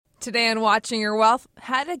Today on Watching Your Wealth,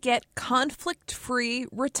 how to get conflict-free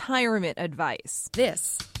retirement advice.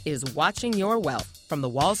 This is Watching Your Wealth from the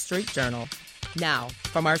Wall Street Journal. Now,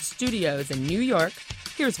 from our studios in New York,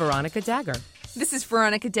 here's Veronica Dagger. This is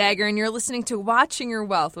Veronica Dagger, and you're listening to Watching Your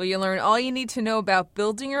Wealth, where you learn all you need to know about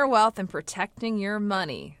building your wealth and protecting your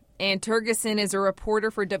money. Ann Tergesen is a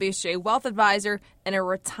reporter for WSJ Wealth Advisor and a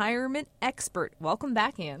retirement expert. Welcome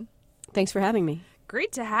back, Ann. Thanks for having me.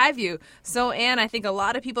 Great to have you. So, Ann, I think a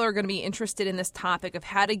lot of people are going to be interested in this topic of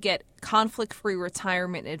how to get conflict-free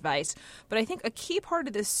retirement advice. But I think a key part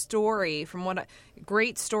of this story, from what a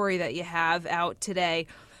great story that you have out today,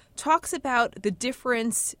 talks about the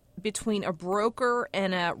difference between a broker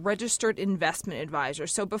and a registered investment advisor.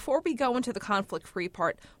 So before we go into the conflict-free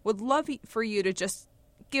part, would love for you to just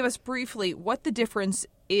give us briefly what the difference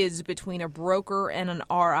is between a broker and an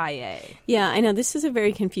RIA. Yeah, I know this is a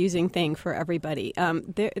very confusing thing for everybody.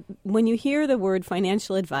 When you hear the word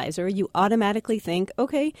financial advisor, you automatically think,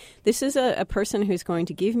 okay, this is a person who's going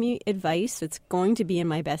to give me advice that's going to be in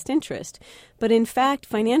my best interest. But in fact,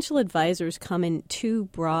 financial advisors come in two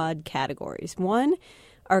broad categories. One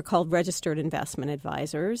are called registered investment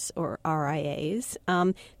advisors, or RIAs.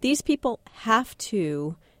 These people have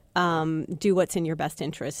to do what's in your best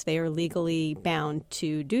interest. They are legally bound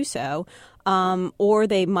to do so, or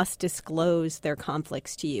they must disclose their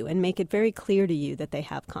conflicts to you and make it very clear to you that they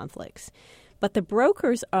have conflicts. But the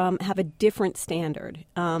brokers have a different standard,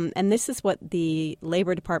 and this is what the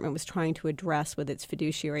Labor Department was trying to address with its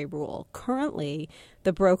fiduciary rule. Currently,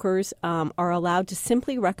 the brokers are allowed to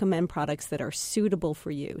simply recommend products that are suitable for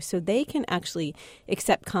you. So they can actually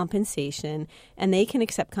accept compensation, and they can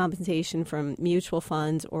accept compensation from mutual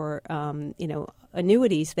funds or,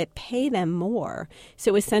 annuities that pay them more.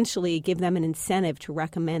 So essentially give them an incentive to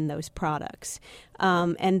recommend those products.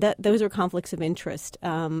 And those are conflicts of interest.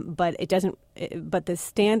 But it doesn't. But the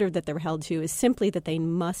standard that they're held to is simply that they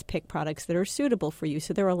must pick products that are suitable for you.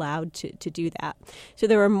 So they're allowed to do that. So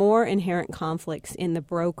there are more inherent conflicts in the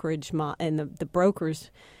brokerage the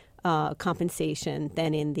broker's compensation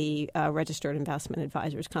than in the registered investment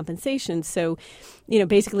advisor's compensation. So,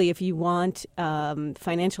 basically, if you want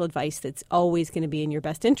financial advice that's always going to be in your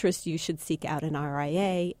best interest, you should seek out an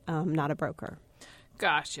RIA, not a broker.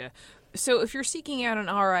 Gotcha. So if you're seeking out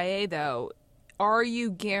an RIA, though, are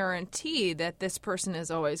you guaranteed that this person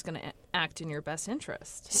is always going to act in your best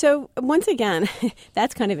interest? So once again,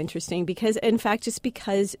 that's kind of interesting because, in fact, just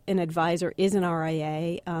because an advisor is an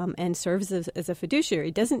RIA and serves as a fiduciary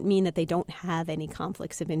doesn't mean that they don't have any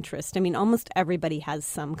conflicts of interest. I mean, almost everybody has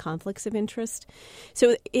some conflicts of interest.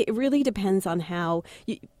 So it really depends on how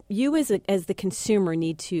you as the consumer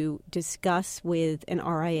need to discuss with an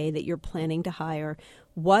RIA that you're planning to hire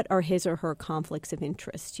what are his or her conflicts of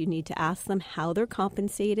interest. You need to ask them how they're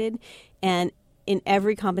compensated, and in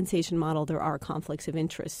every compensation model there are conflicts of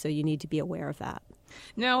interest, so you need to be aware of that.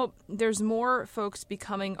 Now, there's more folks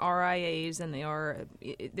becoming RIAs, and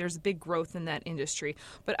there's big growth in that industry.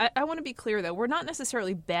 But I want to be clear, though, we're not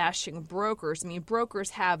necessarily bashing brokers. I mean, brokers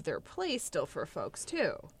have their place still for folks,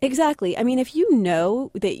 too. Exactly. I mean, if you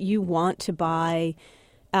know that you want to buy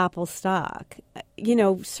Apple stock,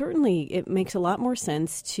 certainly it makes a lot more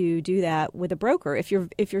sense to do that with a broker. If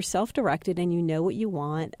you're self-directed and you know what you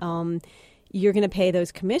want, you're going to pay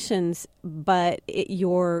those commissions, but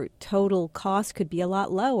your total cost could be a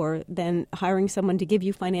lot lower than hiring someone to give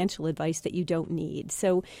you financial advice that you don't need.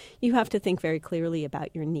 So you have to think very clearly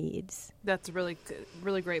about your needs. That's a really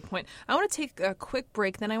great point. I want to take a quick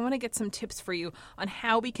break, then I want to get some tips for you on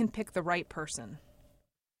how we can pick the right person.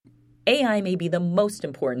 AI may be the most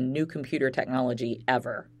important new computer technology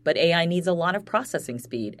ever, but AI needs a lot of processing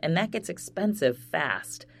speed, and that gets expensive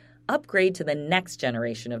fast. Upgrade to the next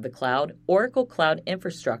generation of the cloud, Oracle Cloud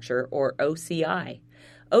Infrastructure, or OCI.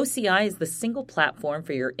 OCI is the single platform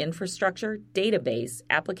for your infrastructure, database,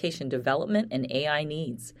 application development, and AI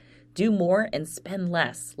needs. Do more and spend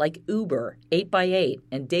less, like Uber, 8x8,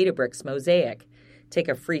 and Databricks Mosaic. Take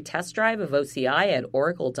a free test drive of OCI at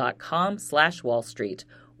oracle.com/Wall Street.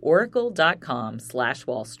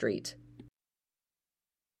 Oracle.com/Wall Street.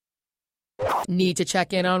 Need to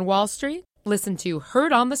check in on Wall Street? Listen to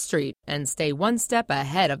Heard on the Street and stay one step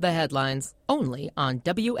ahead of the headlines, only on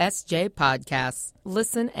WSJ Podcasts.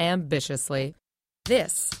 Listen ambitiously.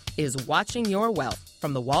 This is Watching Your Wealth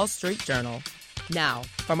from the Wall Street Journal. Now,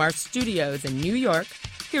 from our studios in New York,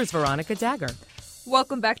 here's Veronica Dagger.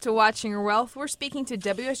 Welcome back to Watching Your Wealth. We're speaking to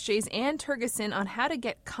WSJ's Ann Tergesen on how to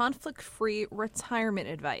get conflict-free retirement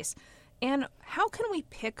advice. And how can we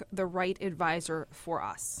pick the right advisor for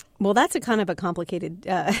us? Well, that's a kind of a complicated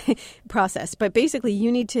process. But basically,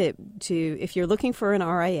 you need to, if you're looking for an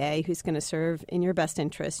RIA who's going to serve in your best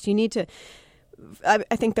interest, you need to,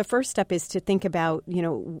 I think the first step is to think about,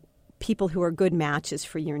 people who are good matches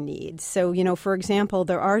for your needs. So, for example,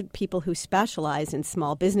 there are people who specialize in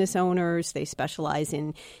small business owners. They specialize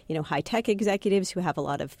in, high-tech executives who have a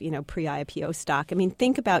lot of, pre-IPO stock. I mean,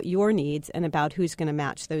 think about your needs and about who's going to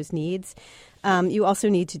match those needs. You also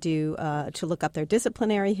need to look up their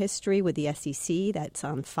disciplinary history with the SEC that's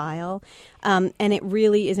on file. And it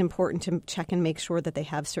really is important to check and make sure that they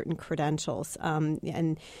have certain credentials.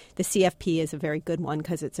 And the CFP is a very good one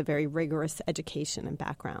because it's a very rigorous education and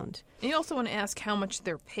background. And you also want to ask how much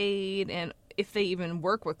they're paid and if they even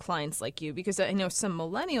work with clients like you, because I know some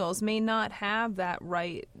millennials may not have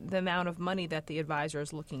the amount of money that the advisor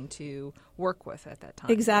is looking to work with at that time.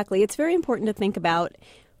 Exactly. It's very important to think about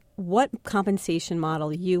what compensation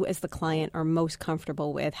model you as the client are most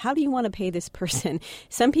comfortable with. How do you want to pay this person?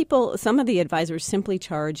 Some of the advisors simply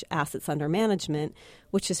charge assets under management,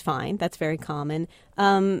 which is fine. That's very common.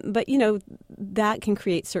 But, that can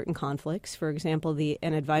create certain conflicts. For example,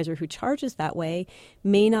 an advisor who charges that way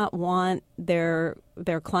may not want their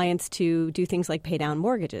clients to do things like pay down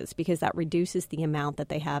mortgages because that reduces the amount that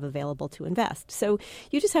they have available to invest. So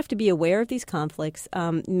you just have to be aware of these conflicts.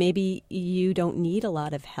 Maybe you don't need a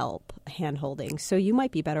lot of help hand-holding. So you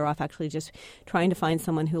might be better off actually just trying to find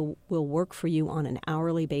someone who will work for you on an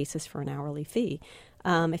hourly basis for an hourly fee.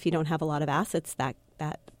 If you don't have a lot of assets, that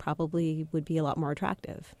probably would be a lot more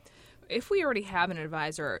attractive. If we already have an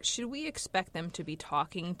advisor, should we expect them to be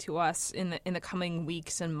talking to us in the coming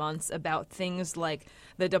weeks and months about things like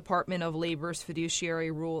the Department of Labor's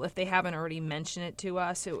fiduciary rule, if they haven't already mentioned it to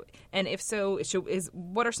us? And if so,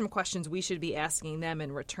 what are some questions we should be asking them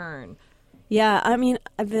in return? Yeah, I mean,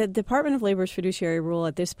 the Department of Labor's fiduciary rule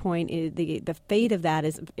at this point, the fate of that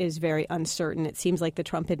is very uncertain. It seems like the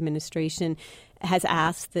Trump administration has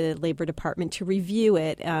asked the Labor Department to review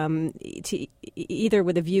it, to either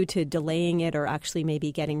with a view to delaying it or actually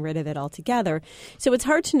maybe getting rid of it altogether. So it's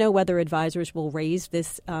hard to know whether advisors will raise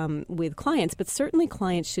this with clients, but certainly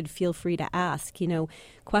clients should feel free to ask,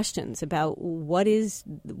 questions about what is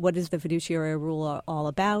the fiduciary rule all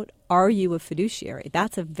about? Are you a fiduciary?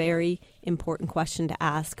 That's a very important question to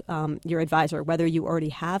ask your advisor, whether you already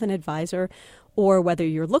have an advisor or whether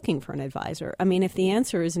you're looking for an advisor. I mean, if the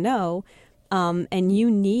answer is no, and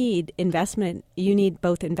you need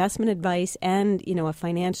both investment advice and, a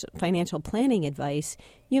financial planning advice,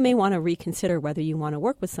 you may want to reconsider whether you want to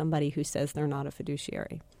work with somebody who says they're not a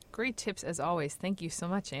fiduciary. Great tips as always. Thank you so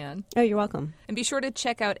much, Anne. Oh, you're welcome. And be sure to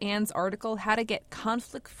check out Anne's article, How to Get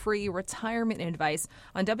Conflict-Free Retirement Advice,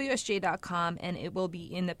 on WSJ.com, and it will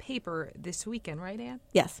be in the paper this weekend, right, Anne?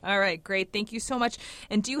 Yes. All right, great. Thank you so much.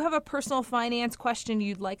 And do you have a personal finance question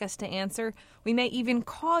you'd like us to answer? We may even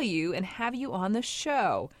call you and have you on the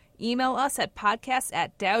show. Email us at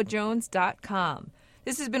podcasts@dowjones.com.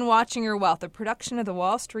 This has been Watching Your Wealth, a production of the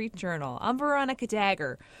Wall Street Journal. I'm Veronica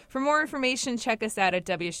Dagger. For more information, check us out at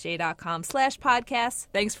WSJ.com/podcasts.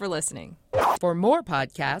 Thanks for listening. For more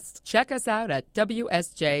podcasts, check us out at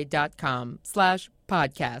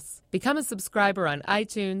WSJ.com/podcasts. Become a subscriber on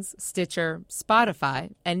iTunes, Stitcher, Spotify,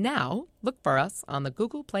 and now look for us on the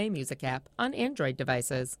Google Play Music app on Android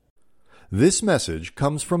devices. This message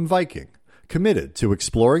comes from Viking, committed to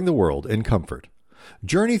exploring the world in comfort.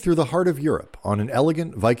 Journey through the heart of Europe on an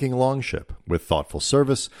elegant Viking longship with thoughtful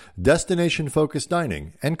service, destination-focused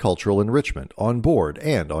dining, and cultural enrichment on board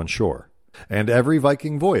and on shore. And every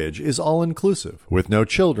Viking voyage is all-inclusive with no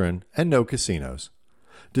children and no casinos.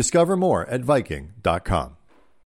 Discover more at Viking.com.